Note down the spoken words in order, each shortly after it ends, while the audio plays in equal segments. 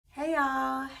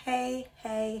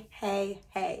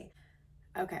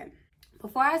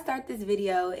Before I start this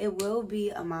video, it will be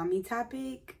a mommy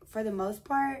topic for the most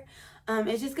part.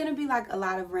 It's just gonna be like a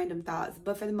lot of random thoughts,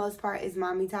 but for the most part it's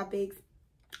mommy topics.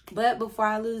 But before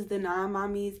I lose the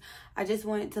non-mommies, I just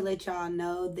wanted to let y'all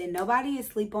know that nobody is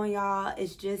asleep on y'all.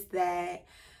 It's just that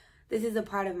this is a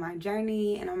part of my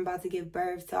journey and I'm about to give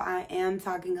birth, so I am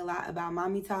talking a lot about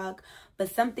mommy talk. But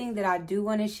something that I do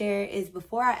want to share is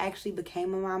before I actually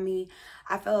became a mommy,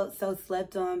 I felt so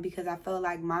slept on because I felt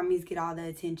like mommies get all the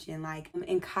attention. Like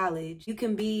in college, you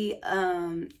can be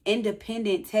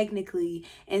independent technically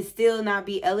and still not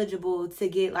be eligible to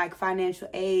get like financial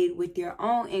aid with your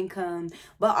own income.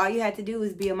 But all you had to do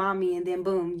was be a mommy and then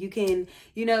boom, you can,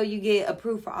 you know, you get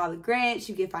approved for all the grants,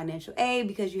 you get financial aid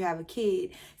because you have a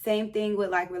kid. Same thing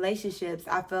with like relationships.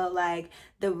 I felt like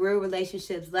the real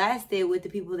relationships lasted with the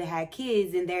people that had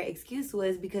kids, and their excuse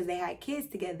was because they had kids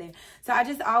together. So I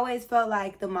just always felt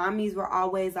like the mommies were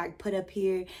always like put up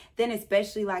here. Then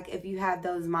especially like if you have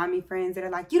those mommy friends that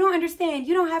are like, you don't understand,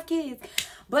 you don't have kids.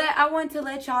 But I want to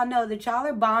let y'all know that y'all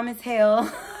are bomb as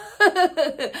hell.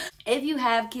 If you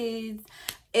have kids,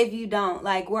 if you don't,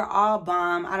 like, we're all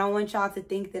bomb. I don't want y'all to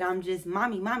think that I'm just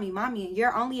mommy, and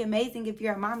you're only amazing if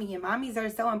you're a mommy, and mommies are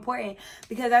so important,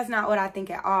 because that's not what I think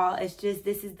at all. It's just,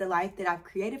 this is the life that I've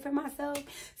created for myself,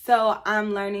 so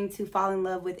I'm learning to fall in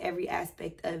love with every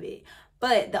aspect of it.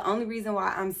 But the only reason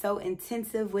why I'm so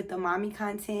intensive with the mommy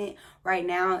content right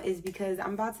now is because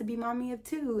I'm about to be mommy of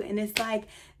 2, and it's like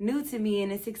new to me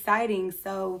and it's exciting.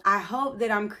 So I hope that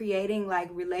I'm creating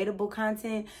like relatable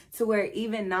content to where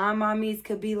even non-mommies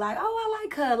could be like, oh, I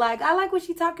like her, like I like what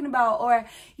she's talking about, or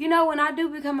you know, when I do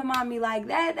become a mommy, like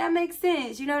that makes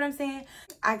sense, you know what I'm saying?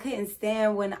 I couldn't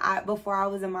stand before I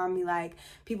was a mommy, like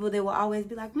people that will always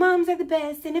be like, moms are the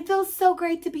best and it feels so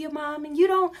great to be a mom, and you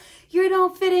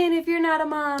don't fit in if you're not a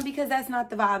mom, because that's not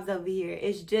the vibes over here.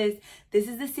 It's just, this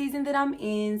is the season that I'm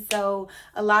in, so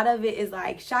a lot of it is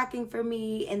like shocking for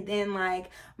me. And then like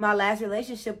my last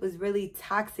relationship was really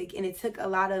toxic, and it took a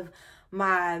lot of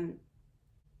my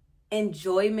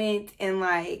enjoyment and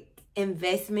like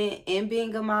investment in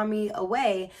being a mommy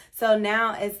away. So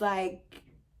now it's like,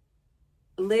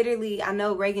 literally, I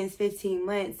know Reagan's 15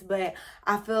 months, but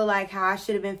I feel like how I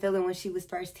should have been feeling when she was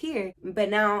first here. But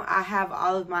now I have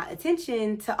all of my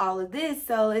attention to all of this,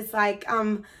 so it's like,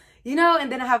 you know,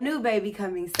 and then I have new baby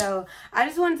coming. So I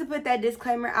just wanted to put that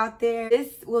disclaimer out there. This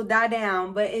will die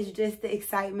down, but it's just the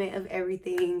excitement of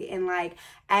everything and like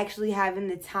actually having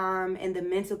the time and the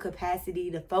mental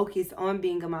capacity to focus on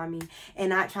being a mommy and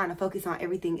not trying to focus on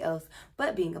everything else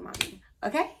but being a mommy.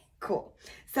 Okay? Cool.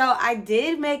 So I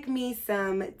did make me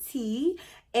some tea,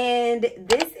 and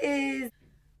this is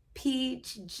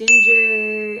peach,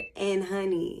 ginger, and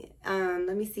honey.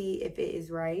 Let me see if it is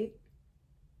right.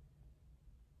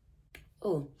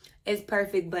 Oh, it's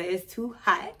perfect, but it's too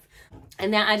hot.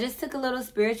 And now I just took a little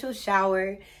spiritual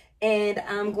shower, and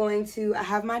I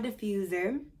have my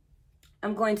diffuser.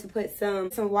 I'm going to put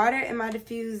some water in my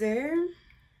diffuser.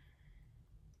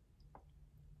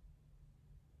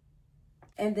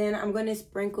 And then I'm going to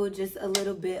sprinkle just a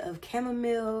little bit of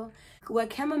chamomile.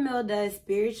 What chamomile does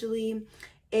spiritually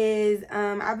is,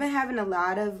 I've been having a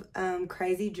lot of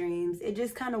crazy dreams. It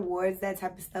just kind of wards that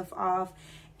type of stuff off.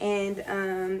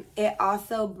 And it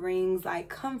also brings like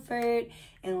comfort,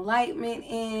 enlightenment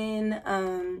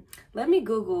in. Let me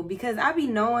Google, because I be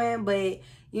knowing, but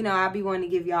you know, I be wanting to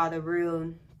give y'all the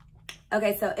real.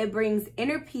 Okay, so it brings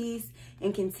inner peace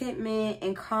and contentment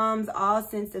and calms all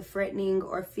sense of threatening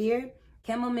or fear.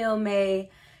 Chamomile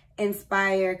may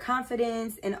inspire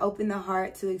confidence and open the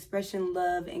heart to expression,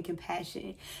 love, and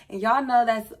compassion. And y'all know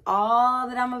that's all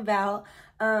that I'm about.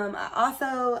 I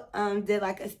also did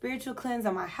like a spiritual cleanse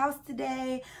on my house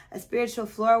today, a spiritual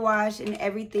floor wash and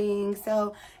everything.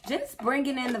 So just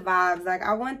bringing in the vibes. Like,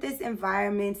 I want this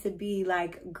environment to be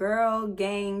like girl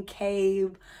gang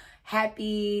cave,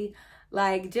 happy,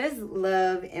 like just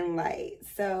love and light.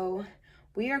 So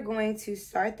we are going to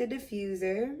start the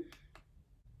diffuser.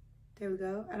 There we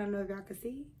go. I don't know if y'all can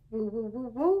see. Woo, woo,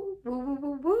 woo, woo, woo, woo,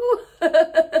 woo, woo.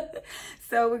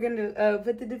 So we're gonna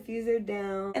put the diffuser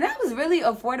down. And that was really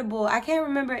affordable. I can't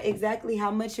remember exactly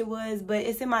how much it was, but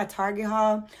it's in my Target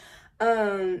haul.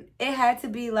 It had to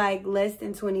be like less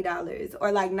than $20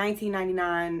 or like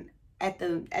 $19.99 at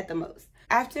the most.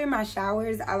 After my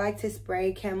showers, I like to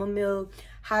spray chamomile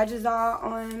hydrosol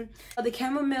on. So the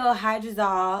chamomile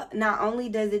hydrosol, not only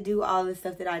does it do all the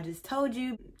stuff that I just told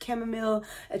you, chamomile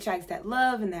attracts that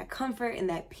love and that comfort and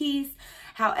that peace.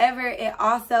 However, it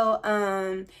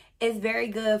also is very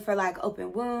good for like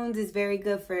open wounds. It's very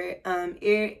good for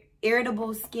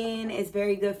irritable skin. It's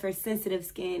very good for sensitive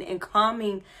skin and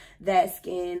calming that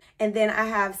skin. And then I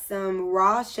have some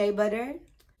raw shea butter.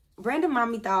 Random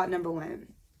mommy thought number 1.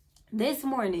 This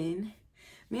morning,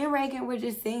 me and Reagan were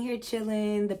just sitting here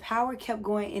chilling. The power kept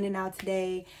going in and out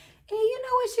today. And you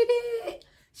know what she did?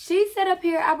 She sat up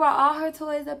here. I brought all her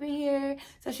toys up in here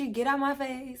so she'd get out my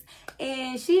face.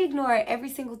 And she ignored every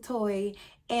single toy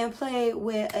and played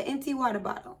with an empty water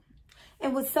bottle.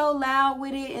 And was so loud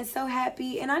with it and so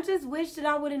happy. And I just wish that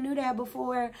I would have knew that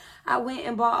before I went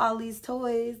and bought all these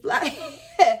toys. Like,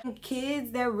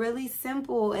 kids, they're really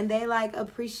simple and they like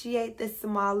appreciate the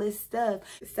smallest stuff.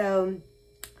 So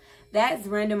that's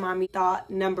random mommy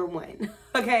thought number 1.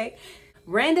 Okay.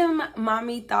 Random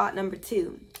mommy thought number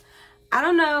 2. I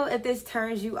don't know if this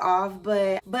turns you off,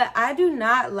 but I do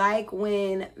not like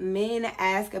when men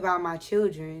ask about my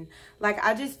children. Like,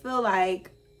 I just feel like,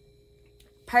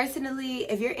 personally,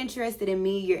 if you're interested in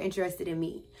me, you're interested in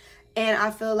me. And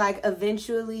I feel like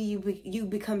eventually you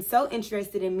become so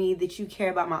interested in me that you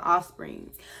care about my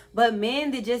offspring. But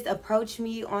men that just approach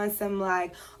me on some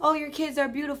like, oh, your kids are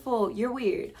beautiful, you're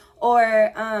weird.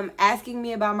 Or asking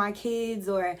me about my kids,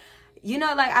 or, you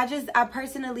know, like, I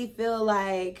personally feel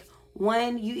like,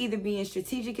 1, you either being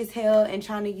strategic as hell and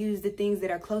trying to use the things that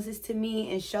are closest to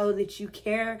me and show that you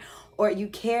care, or you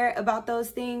care about those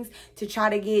things to try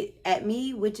to get at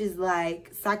me, which is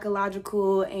like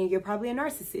psychological, and you're probably a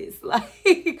narcissist.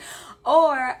 Like,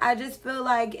 or I just feel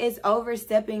like it's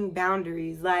overstepping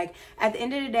boundaries. Like, at the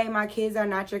end of the day, my kids are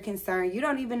not your concern. You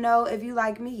don't even know if you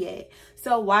like me yet.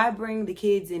 So why bring the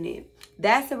kids in it?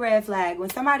 That's a red flag. When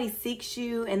somebody seeks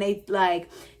you and they like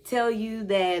tell you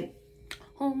that,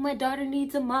 oh, my daughter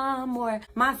needs a mom, or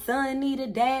my son need a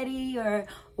daddy, or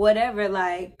whatever.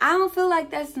 Like, I don't feel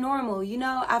like that's normal, you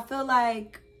know? I feel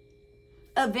like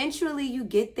eventually you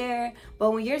get there, but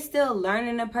when you're still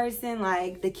learning a person,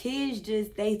 like, the kids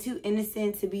just, they too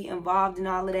innocent to be involved in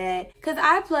all of that. Because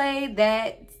I played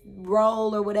that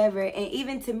role or whatever, and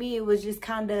even to me, it was just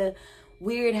kind of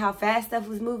weird how fast stuff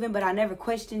was moving, but I never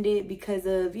questioned it because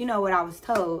of, you know, what I was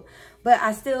told. But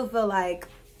I still feel like,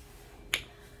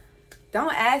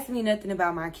 don't ask me nothing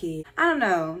about my kid. I don't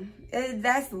know.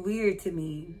 That's weird to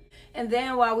me. And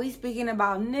then while we speaking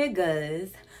about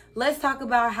niggas, let's talk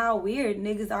about how weird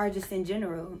niggas are just in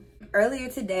general. Earlier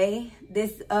today,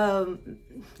 this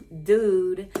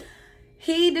dude,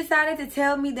 he decided to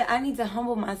tell me that I need to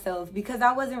humble myself because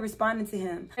I wasn't responding to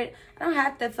him. I don't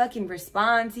have to fucking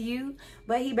respond to you,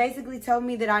 but he basically told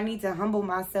me that I need to humble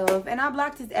myself, and I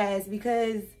blocked his ass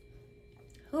because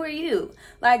who are you?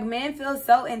 Like, men feel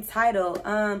so entitled.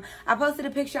 I posted a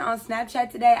picture on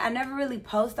Snapchat today. I never really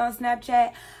post on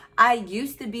Snapchat. I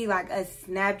used to be like a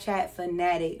Snapchat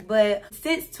fanatic, but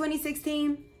since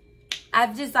 2016,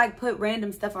 I've just like put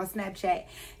random stuff on Snapchat.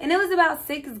 And it was about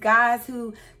 6 guys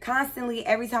who constantly,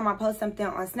 every time I post something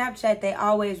on Snapchat, they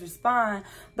always respond.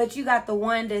 But you got the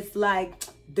one that's like,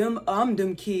 I'm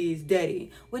them kids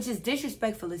daddy, which is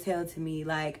disrespectful as hell to me.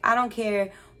 Like, I don't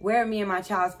care where me and my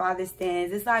child's father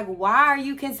stands. It's like, why are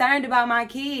you concerned about my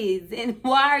kids? And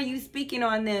why are you speaking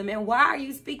on them? And why are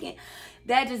you speaking?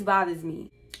 That just bothers me.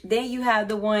 Then you have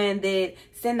the one that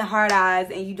send the heart eyes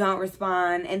and you don't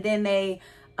respond. And then they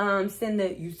send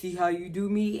the, you see how you do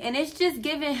me? And it's just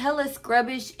giving hella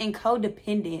scrubbish and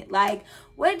codependent. Like,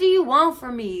 what do you want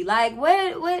from me? Like,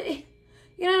 what, you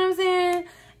know what I'm saying?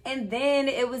 And then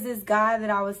it was this guy that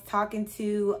I was talking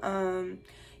to,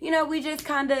 you know, we just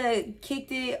kind of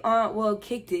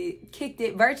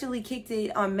virtually kicked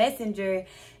it on Messenger.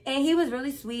 And he was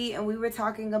really sweet, and we were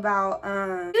talking about, he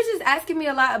was just asking me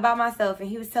a lot about myself, and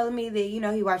he was telling me that, you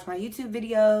know, he watched my YouTube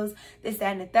videos, this,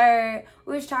 that, and the third.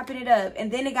 We was chopping it up,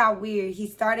 and then it got weird. He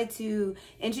started to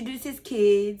introduce his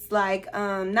kids, like,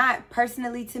 not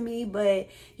personally to me, but,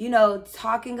 you know,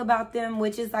 talking about them,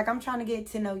 which is like, I'm trying to get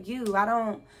to know you. I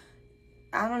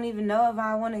don't even know if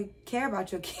I want to care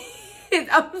about your kids.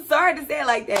 I'm sorry to say it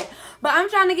like that, but I'm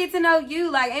trying to get to know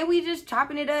you. Like, ain't we just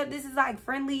chopping it up? This is like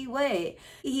friendly what?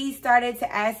 He started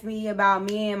to ask me about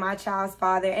me and my child's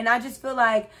father, and I just feel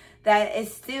like that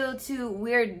is still too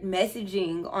weird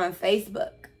messaging on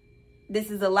Facebook.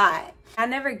 This is a lot. I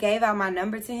never gave out my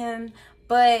number to him,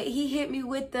 but he hit me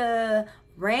with the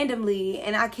randomly,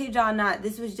 and I kid y'all not,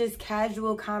 this was just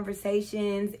casual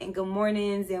conversations and good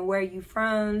mornings and where you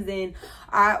from and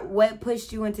what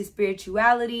pushed you into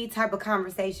spirituality type of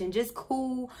conversation, just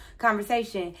cool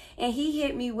conversation. And he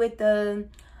hit me with the,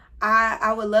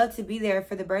 I would love to be there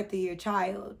for the birth of your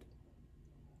child.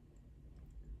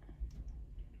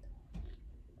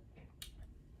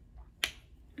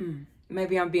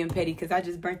 Maybe I'm being petty because I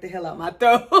just burnt the hell out my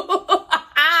throat. But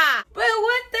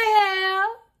what the hell?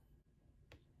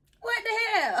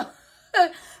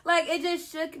 it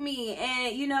just shook me.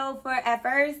 And, you know, at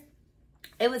first,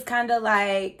 it was kind of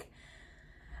like,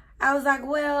 I was like,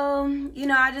 well, you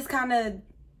know, I just kind of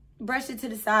brushed it to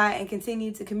the side and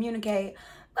continued to communicate.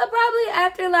 But probably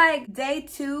after like day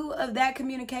 2 of that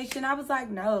communication, I was like,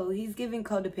 no, he's giving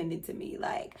codependent to me.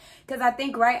 Like, because I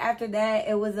think right after that,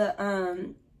 it was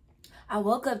I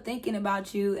woke up thinking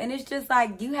about you, and it's just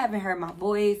like, you haven't heard my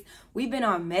voice. We've been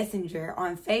on Messenger,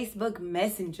 on Facebook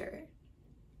Messenger.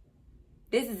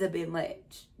 This is a bit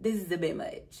much. This is a bit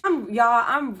much.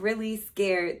 I'm really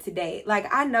scared to date. Like,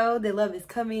 I know that love is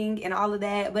coming and all of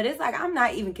that, but it's like, I'm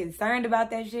not even concerned about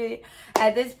that shit.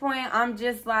 At this point, I'm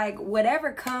just like,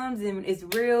 whatever comes and is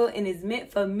real and is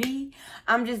meant for me,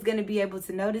 I'm just going to be able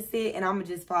to notice it, and I'm going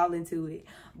to just fall into it.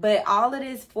 But all of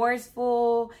this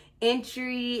forceful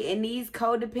entry and these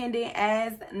codependent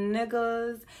ass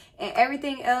niggas and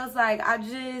everything else, like,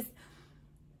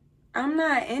 I'm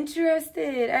not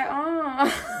interested at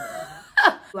all.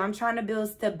 I'm trying to build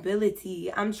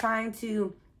stability. I'm trying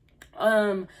to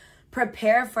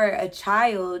prepare for a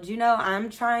child. You know, I'm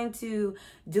trying to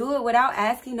do it without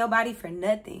asking nobody for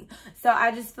nothing. So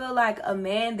I just feel like a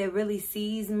man that really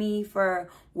sees me for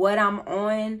what I'm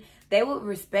on, they would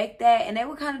respect that, and they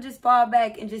would kind of just fall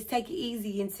back and just take it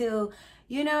easy until,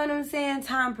 you know what I'm saying,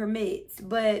 time permits.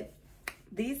 But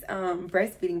these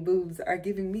breastfeeding boobs are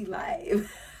giving me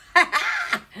life.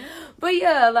 But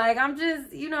yeah, like, I'm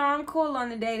just, you know, I'm cool on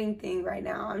the dating thing right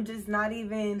now. I'm just not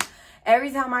even, every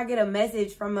time I get a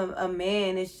message from a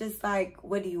man, it's just like,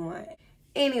 what do you want?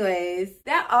 Anyways,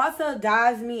 that also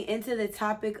dives me into the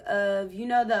topic of, you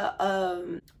know,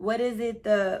 the what is it,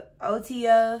 the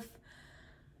OTF,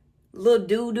 Lil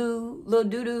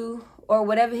Doo-Doo, or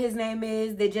whatever his name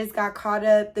is, that just got caught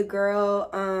up, the girl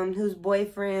whose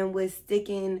boyfriend was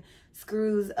sticking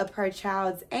screws up her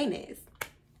child's anus.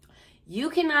 You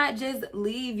cannot just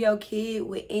leave your kid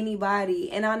with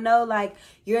anybody. And I know, like,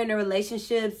 you're in a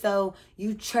relationship, so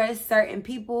you trust certain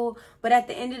people. But at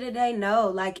the end of the day, no.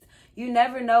 Like, you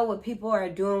never know what people are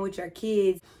doing with your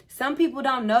kids. Some people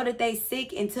don't know that they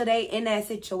sick until they in that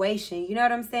situation. You know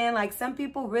what I'm saying? Like, some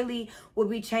people really will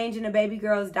be changing a baby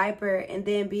girl's diaper and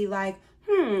then be like,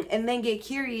 and then get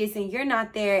curious and you're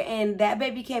not there, and that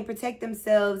baby can't protect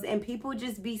themselves, and people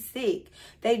just be sick.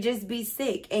 They just be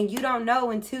sick, and you don't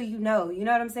know until you know. You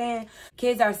know what I'm saying?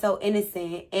 Kids are so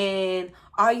innocent, and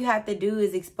all you have to do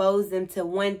is expose them to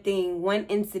one thing, one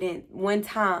incident, one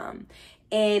time,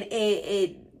 and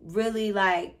it really,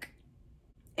 like,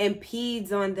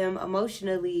 impedes on them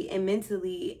emotionally and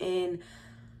mentally and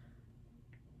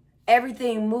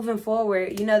everything moving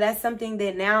forward. You know, that's something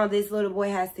that now this little boy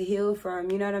has to heal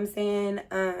from. You know what I'm saying?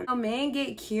 Men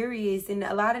get curious, and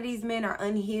a lot of these men are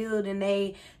unhealed, and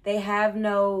they have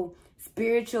no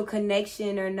spiritual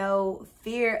connection or no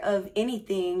fear of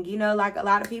anything. You know, like, a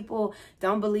lot of people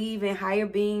don't believe in higher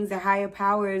beings or higher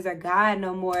powers or God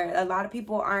no more. A lot of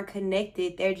people aren't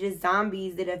connected. They're just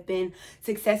zombies that have been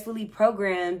successfully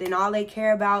programmed, and all they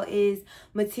care about is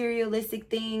materialistic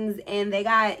things, and they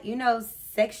got, you know,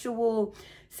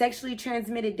 sexually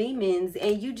transmitted demons,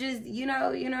 and you just, you know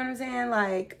what I'm saying?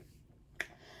 Like,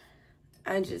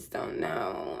 I just don't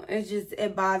know.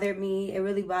 It bothered me. It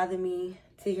really bothered me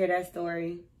to hear that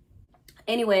story.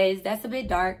 Anyways, that's a bit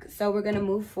dark, so we're gonna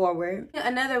move forward.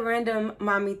 Another random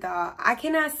mommy thought. I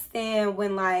cannot stand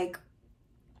when, like,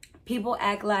 people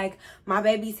act like my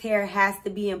baby's hair has to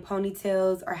be in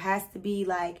ponytails or has to be,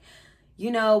 like, you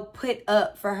know, put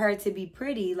up for her to be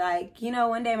pretty. Like, you know,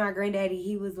 one day my granddaddy,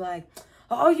 he was like,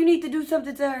 oh, you need to do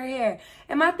something to her hair.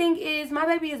 And my thing is, my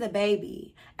baby is a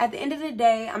baby. At the end of the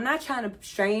day, I'm not trying to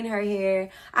strain her hair.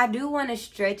 I do want to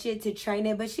stretch it to train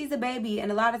it, but she's a baby.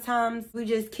 And a lot of times we're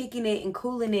just kicking it and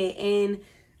cooling it. And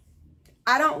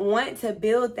I don't want to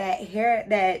build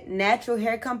that natural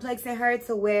hair complex in her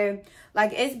to where,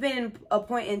 like, it's been a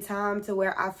point in time to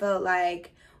where I felt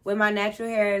like with my natural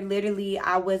hair, literally,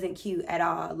 I wasn't cute at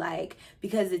all. Like,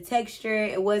 because the texture,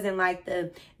 it wasn't like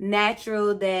the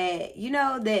natural that, you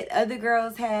know, that other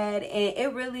girls had. And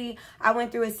it really, I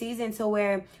went through a season to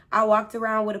where I walked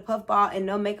around with a puffball and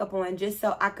no makeup on just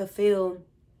so I could feel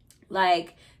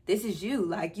like, this is you.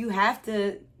 Like, you have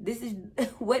to, this is,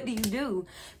 what do you do?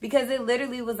 Because it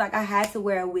literally was like I had to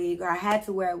wear a wig, or I had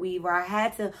to wear a weave, or I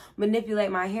had to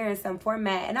manipulate my hair in some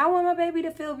format. And I want my baby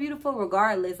to feel beautiful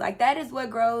regardless. Like, that is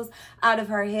what grows out of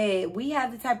her head. We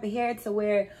have the type of hair to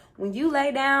where when you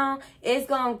lay down, it's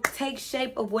going to take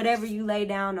shape of whatever you lay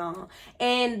down on.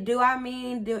 And do I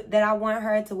mean that I want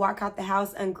her to walk out the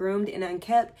house ungroomed and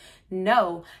unkept?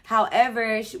 No.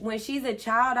 However, when she's a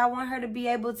child, I want her to be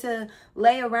able to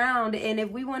lay around. And if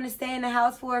we want to stay in the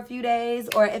house for for a few days,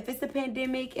 or if it's a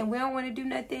pandemic and we don't want to do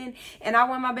nothing and I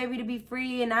want my baby to be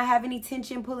free and not have any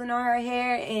tension pulling on her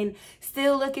hair and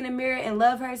still look in the mirror and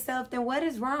love herself, then what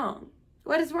is wrong?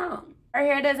 What is wrong? Her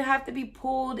hair doesn't have to be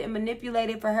pulled and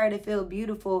manipulated for her to feel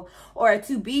beautiful or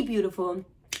to be beautiful.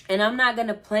 And I'm not going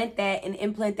to plant that and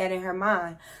implant that in her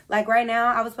mind. Like right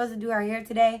now, I was supposed to do her hair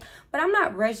today, but I'm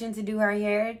not rushing to do her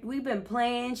hair. We've been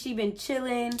playing. She's been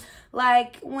chilling.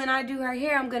 Like when I do her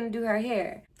hair, I'm going to do her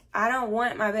hair. I don't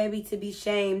want my baby to be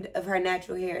shamed of her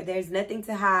natural hair. There's nothing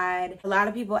to hide. A lot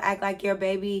of people act like your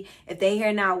baby, if they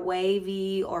hair not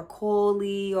wavy or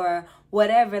coily or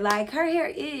whatever, like her hair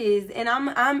is. And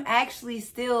I'm actually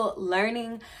still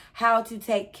learning how to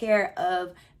take care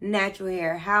of natural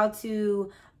hair, how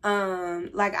to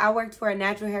like I worked for a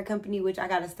natural hair company, which I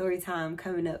got a story time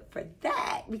coming up for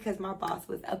that because my boss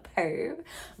was a perv.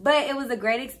 But it was a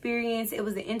great experience. It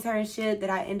was an internship that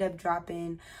I ended up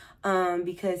dropping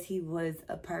because he was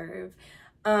a perv.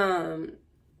 But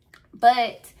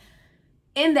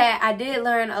in that, I did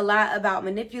learn a lot about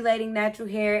manipulating natural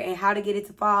hair and how to get it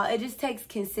to fall. It just takes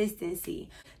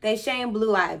consistency. They shamed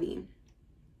Blue Ivy.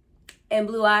 And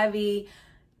Blue Ivy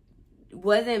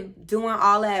wasn't doing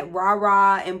all that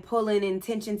rah-rah and pulling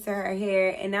intention to her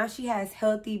hair, and now she has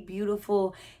healthy,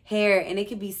 beautiful hair, and it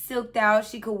could be silked out.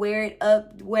 She could wear it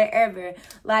up wherever,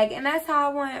 like, and that's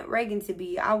how I want Reagan to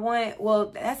be.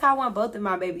 That's how I want both of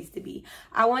my babies to be.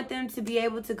 I want them to be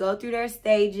able to go through their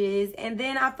stages, and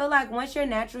then I feel like once your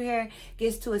natural hair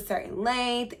gets to a certain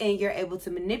length and you're able to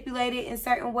manipulate it in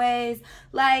certain ways,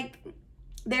 like,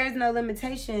 there's no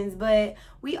limitations. But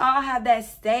we all have that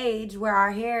stage where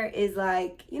our hair is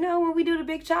like, you know, when we do the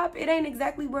big chop, it ain't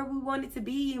exactly where we want it to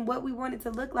be and what we want it to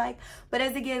look like. But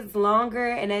as it gets longer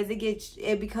and as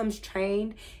it becomes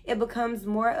trained, it becomes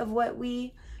more of what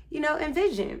we, you know,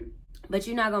 envision. But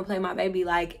you're not gonna play my baby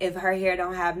like if her hair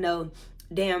don't have no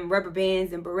damn rubber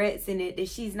bands and barrettes in it, that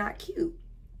she's not cute,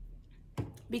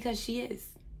 because she is.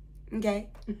 Okay.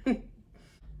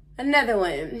 Another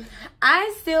one.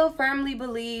 I still firmly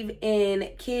believe in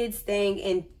kids staying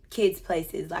in kids'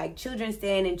 places, like children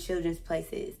staying in children's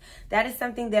places. That is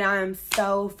something that I'm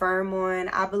so firm on.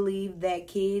 I believe that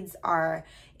kids are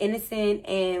innocent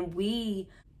and we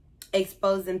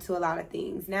expose them to a lot of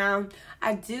things. Now,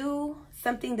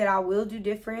 something that I will do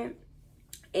different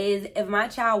is if my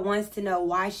child wants to know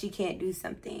why she can't do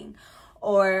something,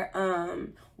 or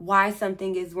why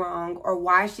something is wrong, or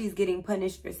why she's getting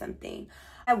punished for something,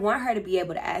 I want her to be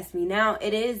able to ask me. Now,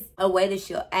 it is a way that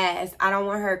she'll ask. I don't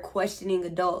want her questioning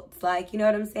adults, like, you know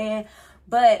what I'm saying?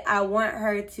 But I don't want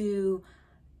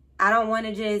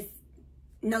to just,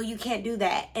 no, you can't do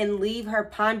that, and leave her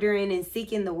pondering and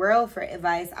seeking the world for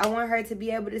advice. I want her to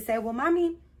be able to say, well,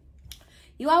 mommy,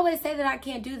 you always say that I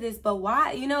can't do this, but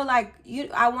why? You know, like,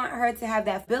 I want her to have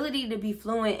that ability to be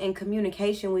fluent in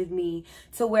communication with me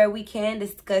to where we can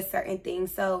discuss certain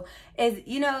things. So,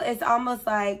 it's almost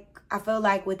like, I feel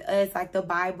like with us, like the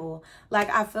Bible, like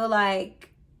I feel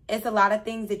like it's a lot of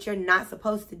things that you're not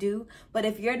supposed to do. But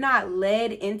if you're not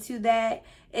led into that,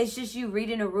 it's just you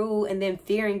reading a rule and then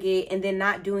fearing it and then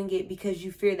not doing it because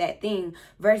you fear that thing,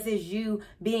 versus you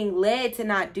being led to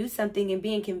not do something and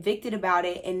being convicted about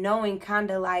it and knowing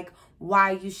kind of like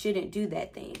why you shouldn't do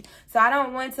that thing. So I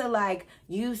don't want to like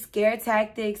use scare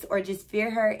tactics or just fear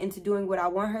her into doing what I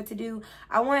want her to do.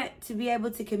 I want to be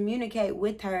able to communicate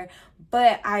with her,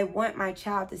 but I want my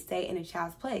child to stay in a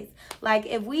child's place. Like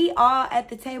if we all at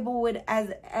the table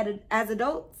as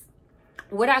adults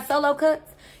with our solo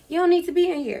cups, you don't need to be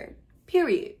in here.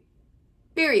 Period.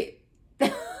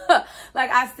 Like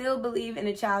I still believe in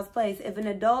a child's place. If an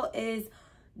adult is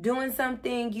doing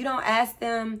something, you don't ask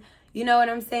them. You know what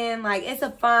I'm saying? Like, it's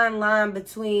a fine line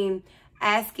between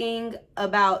asking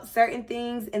about certain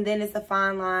things, and then it's a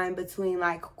fine line between,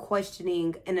 like,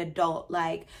 questioning an adult,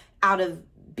 like, out of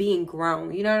being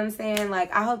grown. You know what I'm saying?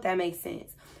 Like, I hope that makes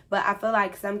sense. But I feel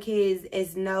like some kids,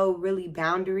 it's no really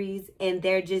boundaries, and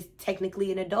they're just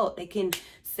technically an adult. They can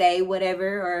say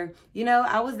whatever, or, you know,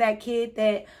 I was that kid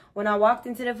that when I walked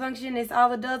into the function, it's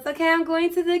all adults. Okay, I'm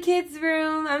going to the kids'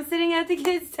 room. I'm sitting at the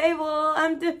kids' table.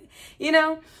 You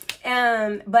know?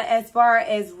 But as far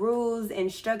as rules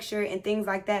and structure and things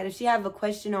like that, if she have a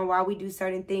question on why we do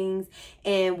certain things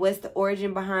and what's the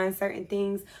origin behind certain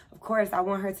things, of course, I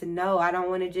want her to know. I don't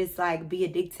want to just like be a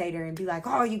dictator and be like,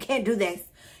 oh, you can't do this,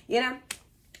 you know?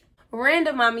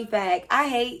 Random mommy fact, I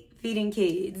hate feeding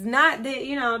kids. Not that,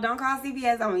 you know, don't call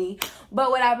CPS on me.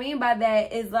 But what I mean by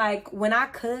that is like when I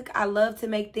cook, I love to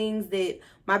make things that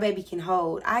my baby can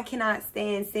hold. I cannot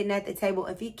stand sitting at the table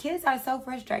and feed. Kids are so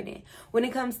frustrating when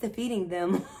it comes to feeding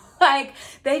them. Like,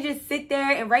 they just sit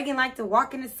there, and Reagan like to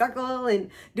walk in a circle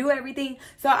and do everything.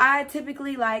 So I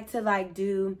typically like to like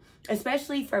do,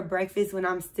 especially for breakfast when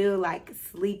I'm still like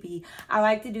sleepy, I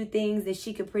like to do things that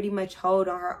she could pretty much hold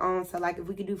on her own. So like if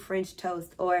we could do French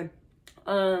toast, or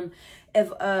if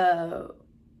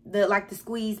the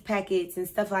squeeze packets and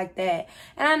stuff like that.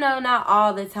 And I know not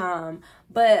all the time,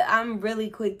 but I'm really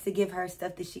quick to give her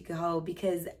stuff that she could hold,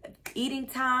 because eating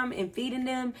time and feeding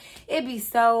them, it'd be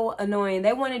so annoying.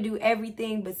 They want to do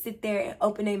everything but sit there and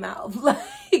open their mouth.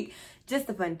 Like, just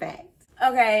a fun fact.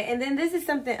 Okay, and then this is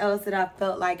something else that I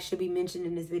felt like should be mentioned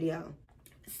in this video.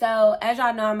 So, as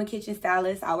y'all know, I'm a kitchen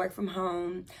stylist. I work from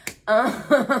home.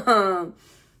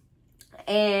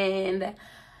 And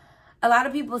a lot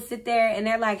of people sit there and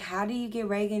they're like, how do you get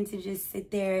Reagan to just sit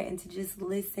there and to just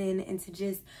listen and to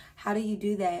just, how do you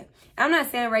do that? I'm not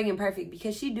saying Reagan perfect,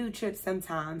 because she do trip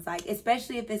sometimes. Like,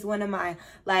 especially if it's one of my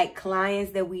like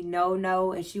clients that we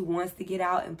know and she wants to get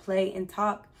out and play and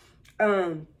talk.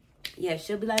 Yeah,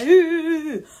 she'll be like,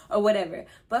 or whatever.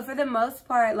 But for the most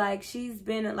part, like, she's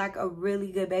been like a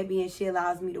really good baby, and she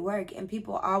allows me to work. And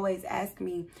people always ask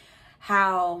me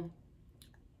how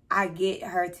I get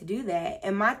her to do that.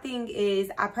 And my thing is,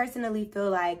 I personally feel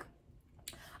like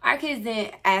our kids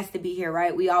didn't ask to be here,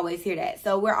 right? We always hear that.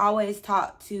 So we're always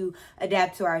taught to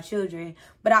adapt to our children.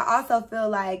 But I also feel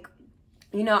like,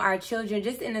 you know, our children,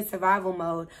 just in a survival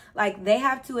mode, like, they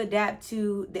have to adapt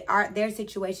to their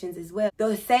situations as well.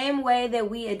 The same way that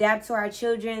we adapt to our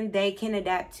children, they can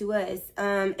adapt to us.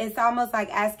 It's almost like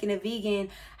asking a vegan,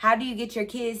 how do you get your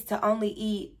kids to only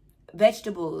eat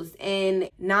vegetables and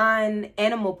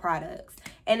non-animal products?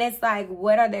 And it's like,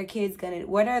 what are the kids gonna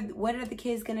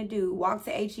do? Walk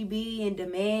to HEB and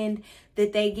demand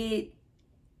that they get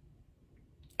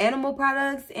animal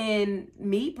products and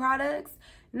meat products?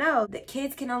 No, the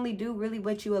kids can only do really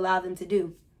what you allow them to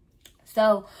do.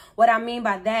 So what I mean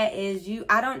by that is,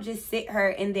 I don't just sit her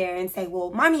in there and say,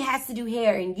 well, mommy has to do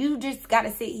hair and you just got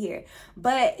to sit here.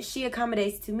 But she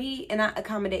accommodates to me and I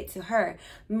accommodate to her,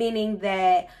 meaning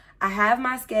that I have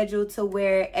my schedule to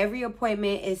where every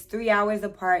appointment is 3 hours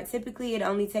apart. Typically, it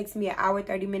only takes me 1 hour,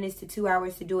 30 minutes to 2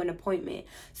 hours to do an appointment.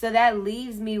 So that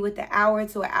leaves me with 1 hour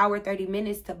to 1 hour, 30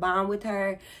 minutes to bond with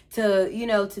her, to, you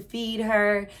know, to feed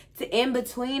her, to in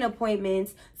between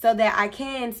appointments, so that I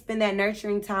can spend that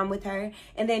nurturing time with her.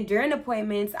 And then during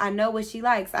appointments, I know what she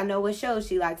likes. I know what shows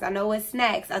she likes. I know what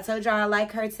snacks. I told y'all I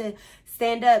like her to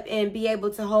stand up and be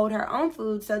able to hold her own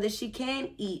food so that she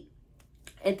can eat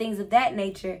and things of that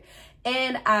nature.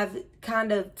 And I've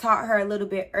kind of taught her a little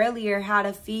bit earlier how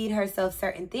to feed herself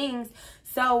certain things.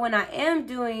 So when I am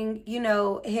doing, you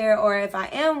know, hair, or if I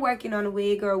am working on a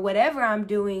wig or whatever I'm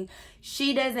doing,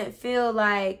 she doesn't feel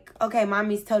like, okay,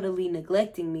 mommy's totally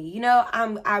neglecting me. You know,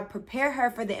 I prepare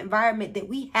her for the environment that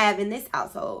we have in this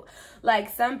household. Like,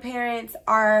 some parents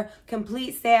are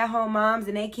complete stay-at-home moms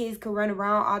and their kids can run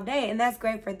around all day, and that's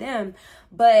great for them.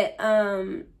 But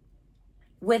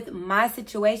with my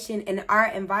situation and our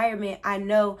environment, I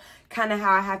know kind of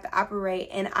how I have to operate.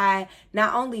 And I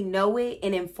not only know it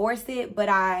and enforce it, but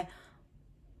I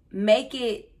make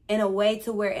it in a way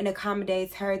to where it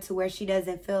accommodates her, to where she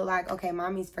doesn't feel like, okay,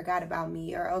 mommy's forgot about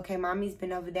me, or okay, mommy's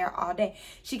been over there all day.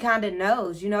 She kind of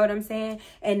knows, you know what I'm saying?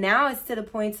 And now it's to the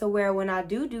point to where when I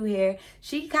do hair,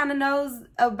 she kind of knows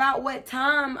about what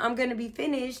time I'm going to be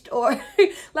finished. Or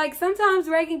like, sometimes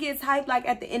Reagan gets hyped like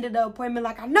at the end of the appointment,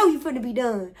 like, I know you're going to be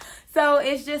done. So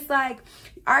it's just like,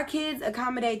 our kids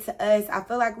accommodate to us. I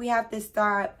feel like we have to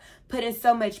start putting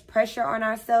so much pressure on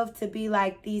ourselves to be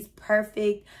like these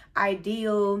perfect,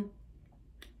 ideal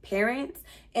parents,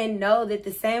 and know that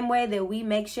the same way that we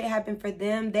make shit happen for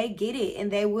them, they get it,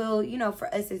 and they will, you know, for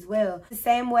us as well. The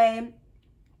same way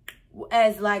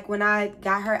as like when I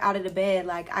got her out of the bed,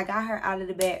 like I got her out of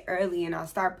the bed early and I'll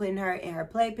start putting her in her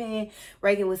playpen.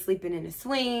 Reagan was sleeping in a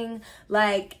swing.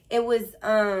 Like, it was,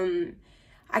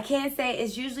 I can't say,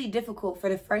 it's usually difficult for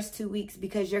the first 2 weeks,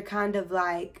 because you're kind of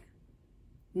like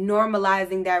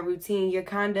normalizing that routine. You're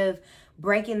kind of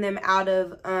breaking them out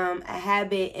of a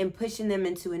habit and pushing them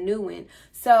into a new one.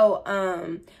 So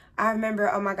I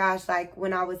remember, oh my gosh, like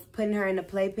when I was putting her in the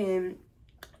playpen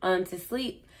to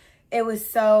sleep, it was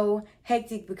so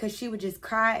hectic because she would just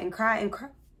cry and cry and cry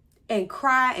and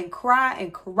cry and cry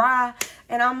and cry.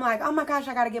 And I'm like, oh my gosh,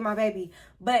 I gotta get my baby.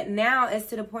 But now it's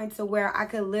to the point to where I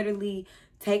could literally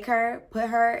take her, put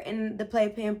her in the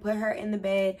playpen, put her in the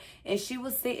bed, and she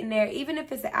was sitting there. Even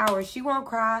if it's an hour, she won't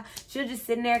cry. She'll just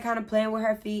sit in there kind of playing with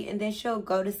her feet, and then she'll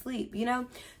go to sleep, you know?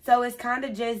 So it's kind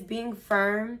of just being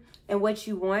firm in what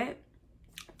you want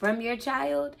from your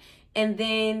child, and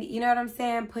then, you know what I'm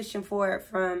saying, pushing forward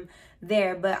from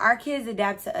there. But our kids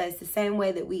adapt to us the same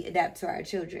way that we adapt to our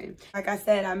children. Like I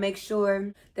said, I make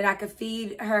sure that I can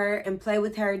feed her and play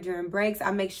with her during breaks.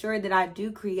 I make sure that I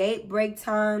do create break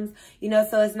times, you know,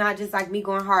 so it's not just like me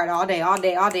going hard all day, all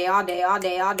day, all day, all day, all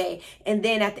day, all day. And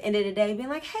then at the end of the day being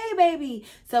like, hey, baby.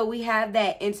 So we have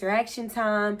that interaction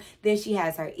time. Then she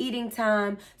has her eating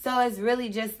time. So it's really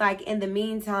just like in the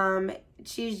meantime,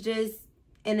 she's just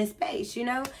in a space, you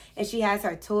know, and she has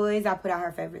her toys. I put out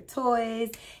her favorite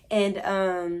toys and,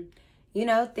 you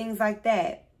know, things like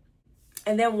that.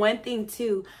 And then one thing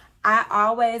too, I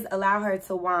always allow her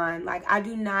to whine. Like, I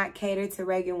do not cater to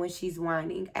Reagan when she's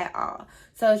whining at all.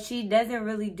 So she doesn't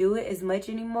really do it as much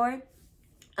anymore.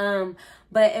 But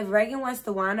if Reagan wants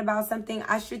to whine about something,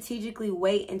 I strategically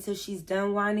wait until she's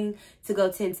done whining to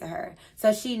go tend to her.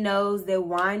 So she knows that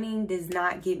whining does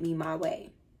not get me my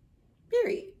way.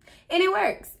 Period. And it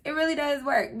works. It really does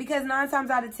work. Because 9 times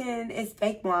out of 10, it's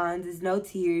fake whines. It's no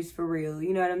tears for real.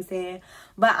 You know what I'm saying?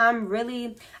 But I don't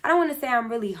want to say I'm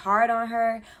really hard on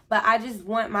her. But I just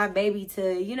want my baby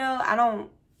to, you know, I don't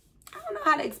know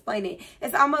how to explain it.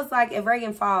 It's almost like if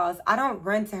Reagan falls, I don't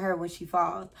run to her when she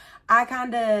falls. I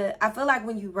feel like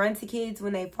when you run to kids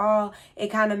when they fall, it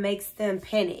kind of makes them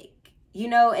panic. You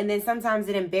know? And then sometimes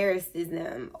it embarrasses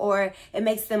them. Or it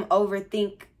makes them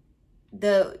overthink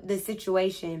the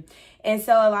situation. And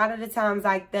so a lot of the times,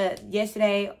 like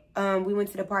yesterday we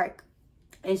went to the park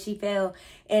and she fell,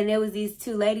 and there was these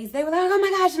 2 ladies. They were like, oh my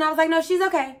gosh. And I was like, no, she's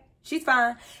okay, she's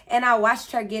fine. And I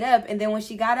watched her get up, and then when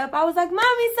she got up, I was like,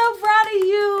 Mommy's so proud of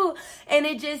you. And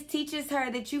it just teaches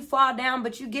her that you fall down,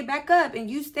 but you get back up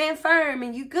and you stand firm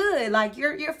and you good, like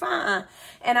you're fine.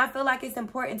 And I feel like it's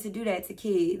important to do that to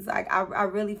kids. Like I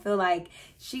really feel like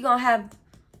she gonna have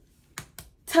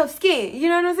tough skin, you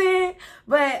know what I'm saying?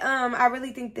 But I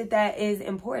really think that is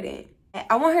important.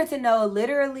 I want her to know,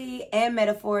 literally and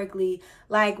metaphorically,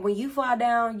 like when you fall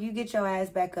down, you get your ass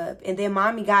back up, and then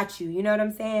mommy got you, you know what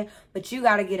I'm saying? But you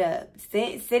gotta get up.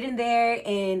 Sitting there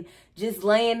and just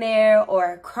laying there,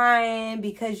 or crying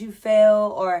because you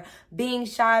fell, or being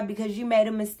shy because you made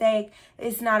a mistake,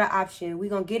 it's not an option. We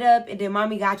gonna get up, and then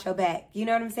mommy got your back, you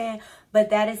know what I'm saying? But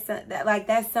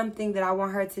that's something that I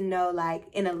want her to know, like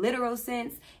in a literal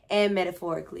sense and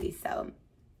metaphorically. So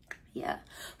yeah,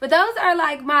 but those are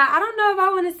like I don't know if I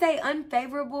want to say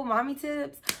unfavorable mommy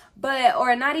tips,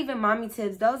 or not even mommy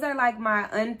tips. Those are like my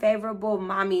unfavorable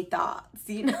mommy thoughts,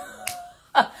 you know?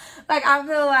 Like, I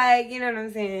feel like, you know what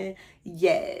I'm saying?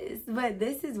 Yes, but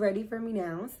this is ready for me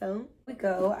now. So we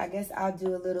go. I guess I'll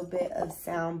do a little bit of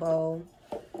sound bowl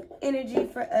energy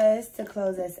for us to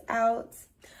close us out.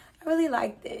 I really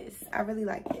like this. I really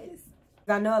like this.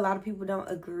 I know a lot of people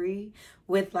don't agree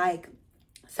with like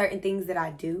certain things that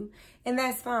I do, and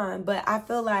that's fine. But I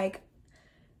feel like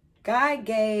God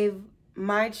gave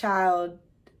my child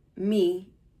me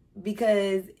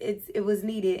because it was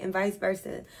needed, and vice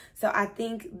versa. So I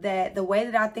think that the way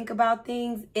that I think about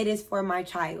things, it is for my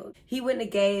child. He wouldn't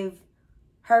have gave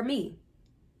her me.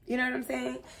 You know what I'm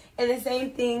saying? And the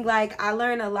same thing, like, I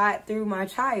learn a lot through my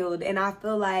child, and I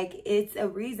feel like it's a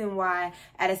reason why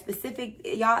at a specific,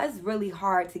 y'all, it's really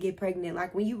hard to get pregnant.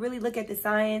 Like, when you really look at the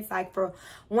science, like, for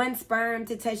one sperm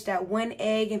to touch that one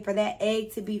egg, and for that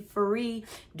egg to be free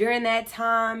during that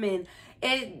time, and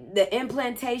the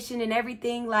implantation and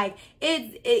everything, like,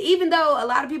 even though a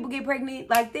lot of people get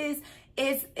pregnant like this,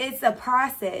 it's a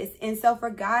process. And so for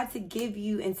God to give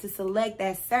you and to select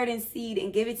that certain seed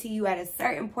and give it to you at a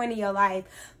certain point in your life,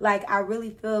 like, I really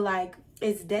feel like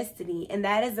it's destiny. And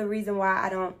that is the reason why I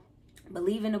don't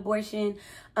believe in abortion.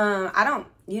 I don't,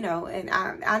 you know, and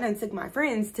I done took my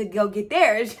friends to go get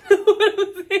theirs. You know what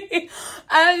I'm saying?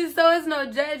 So it's no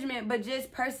judgment, but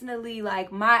just personally,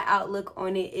 like, my outlook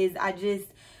on it is I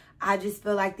just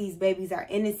feel like these babies are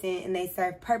innocent and they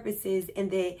serve purposes, and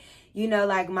that, you know,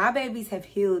 like, my babies have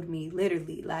healed me,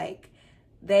 literally. Like,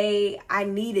 I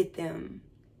needed them.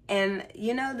 And,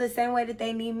 you know, the same way that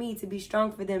they need me to be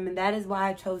strong for them. And that is why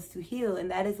I chose to heal. And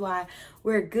that is why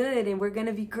we're good and we're going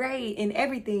to be great and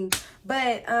everything.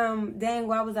 But, dang,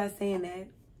 why was I saying that?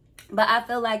 But I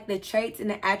feel like the traits and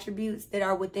the attributes that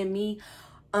are within me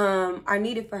are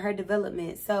needed for her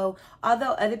development. So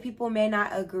although other people may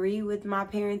not agree with my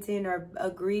parenting or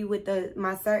agree with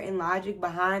my certain logic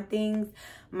behind things,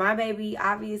 my baby,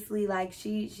 obviously, like,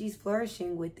 she's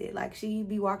flourishing with it. Like, she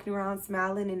be walking around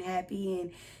smiling and happy,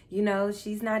 and, you know,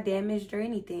 she's not damaged or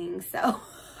anything. So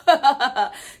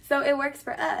So it works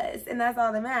for us, and that's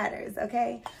all that matters,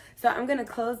 okay? So I'm going to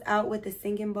close out with the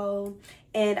singing bowl,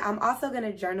 and I'm also going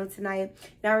to journal tonight.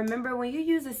 Now, remember, when you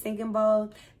use a singing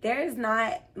bowl, there is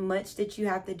not much that you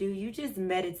have to do. You just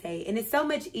meditate, and it's so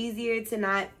much easier to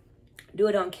not do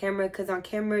it on camera, because on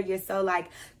camera you're so like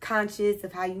conscious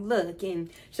of how you look and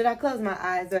should I close my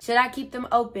eyes or should I keep them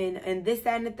open and this,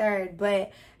 that, and the third.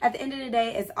 But at the end of the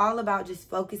day, it's all about just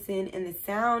focusing, and the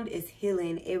sound is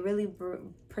healing. It really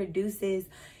produces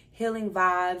healing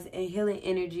vibes and healing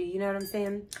energy, you know what I'm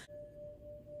saying?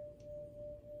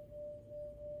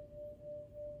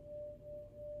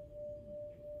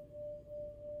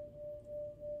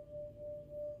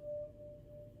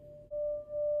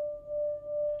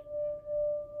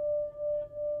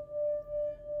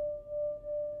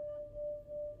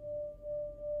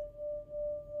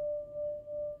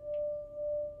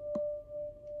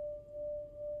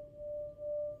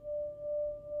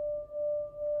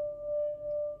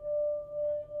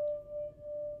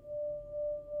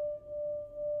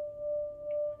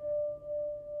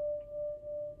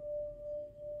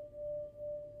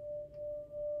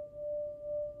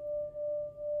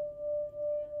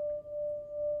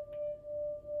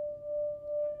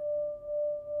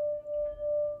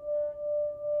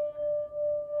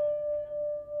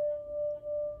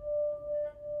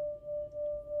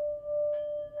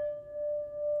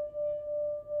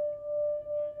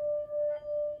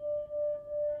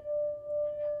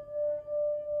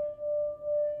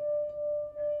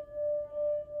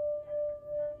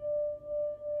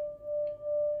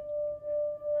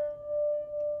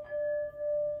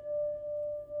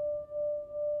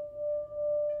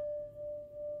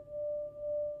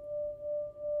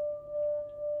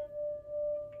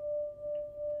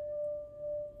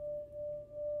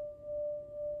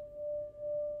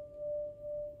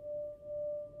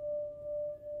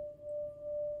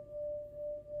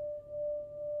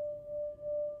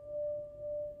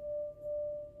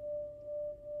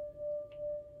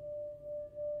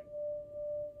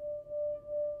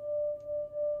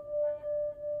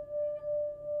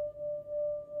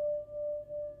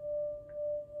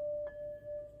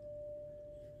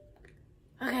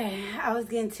 Okay, I was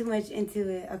getting too much into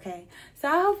it. Okay, so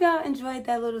I hope y'all enjoyed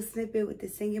that little snippet with the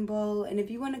singing bowl. And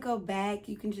if you want to go back,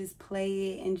 you can just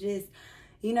play it and just,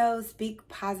 you know, speak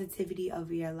positivity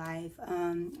over your life.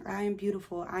 I am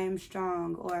beautiful, I am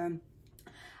strong, or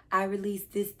I release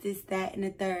this, that, and the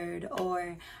third,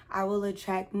 or I will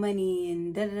attract money,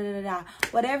 and da da da da da.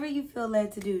 Whatever you feel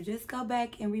led to do, just go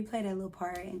back and replay that little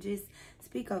part and just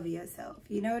speak over yourself.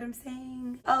 You know what I'm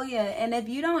saying? Oh yeah, and if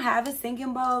you don't have a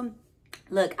singing bowl,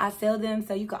 look, I sell them,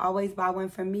 so you can always buy one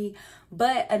from me.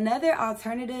 But another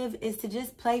alternative is to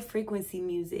just play frequency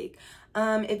music.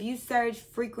 If you search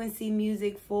frequency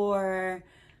music for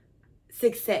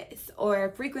success, or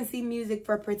frequency music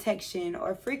for protection,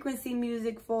 or frequency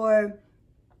music for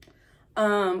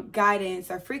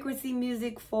guidance, or frequency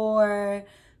music for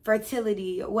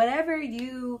fertility, whatever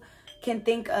you can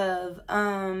think of,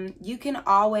 you can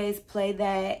always play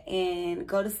that and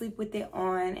go to sleep with it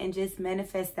on and just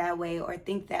manifest that way, or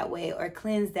think that way, or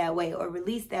cleanse that way, or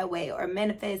release that way, or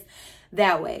manifest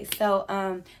that way. So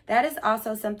that is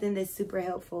also something that's super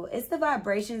helpful. It's the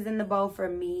vibrations in the bowl for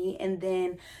me, and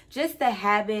then just the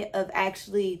habit of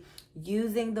actually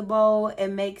using the bowl. It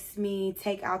makes me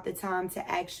take out the time to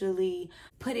actually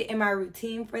put it in my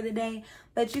routine for the day.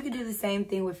 But you could do the same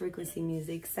thing with frequency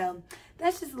music. So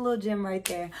that's just a little gem right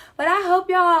there. But I hope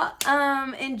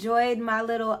y'all enjoyed my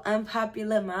little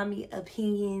unpopular mommy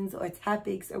opinions or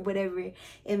topics or whatever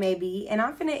it may be. And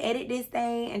I'm finna edit this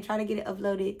thing and try to get it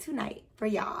uploaded tonight for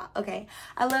y'all. Okay,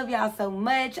 I love y'all so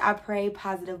much. I pray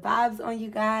positive vibes on you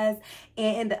guys.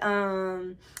 And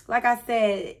like I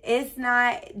said, it's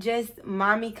not just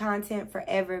mommy content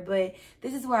forever, but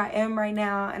this is where I am right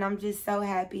now, and I'm just so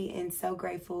happy and so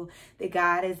grateful that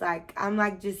God is like, I'm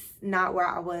like just not where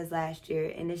I was last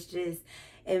year, and it's just,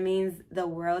 it means the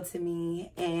world to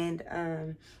me. And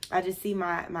I just see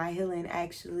my healing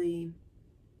actually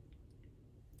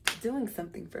doing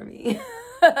something for me.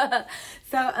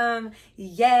 So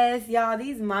yes, y'all,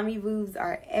 these mommy boobs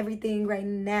are everything right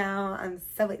now. I'm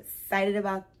so excited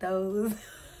about those.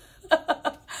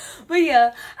 But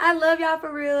yeah, I love y'all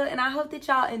for real, and I hope that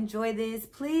y'all enjoy this.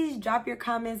 Please drop your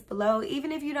comments below,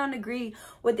 even if you don't agree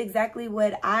with exactly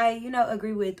what I, you know,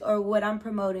 agree with, or what I'm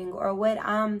promoting, or what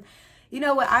I'm, you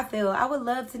know, what I feel. I would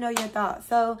love to know your thoughts.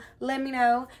 So let me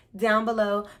know down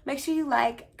below. Make sure you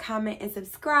like, comment, and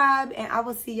subscribe, and I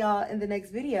will see y'all in the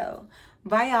next video.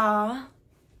 Bye, y'all.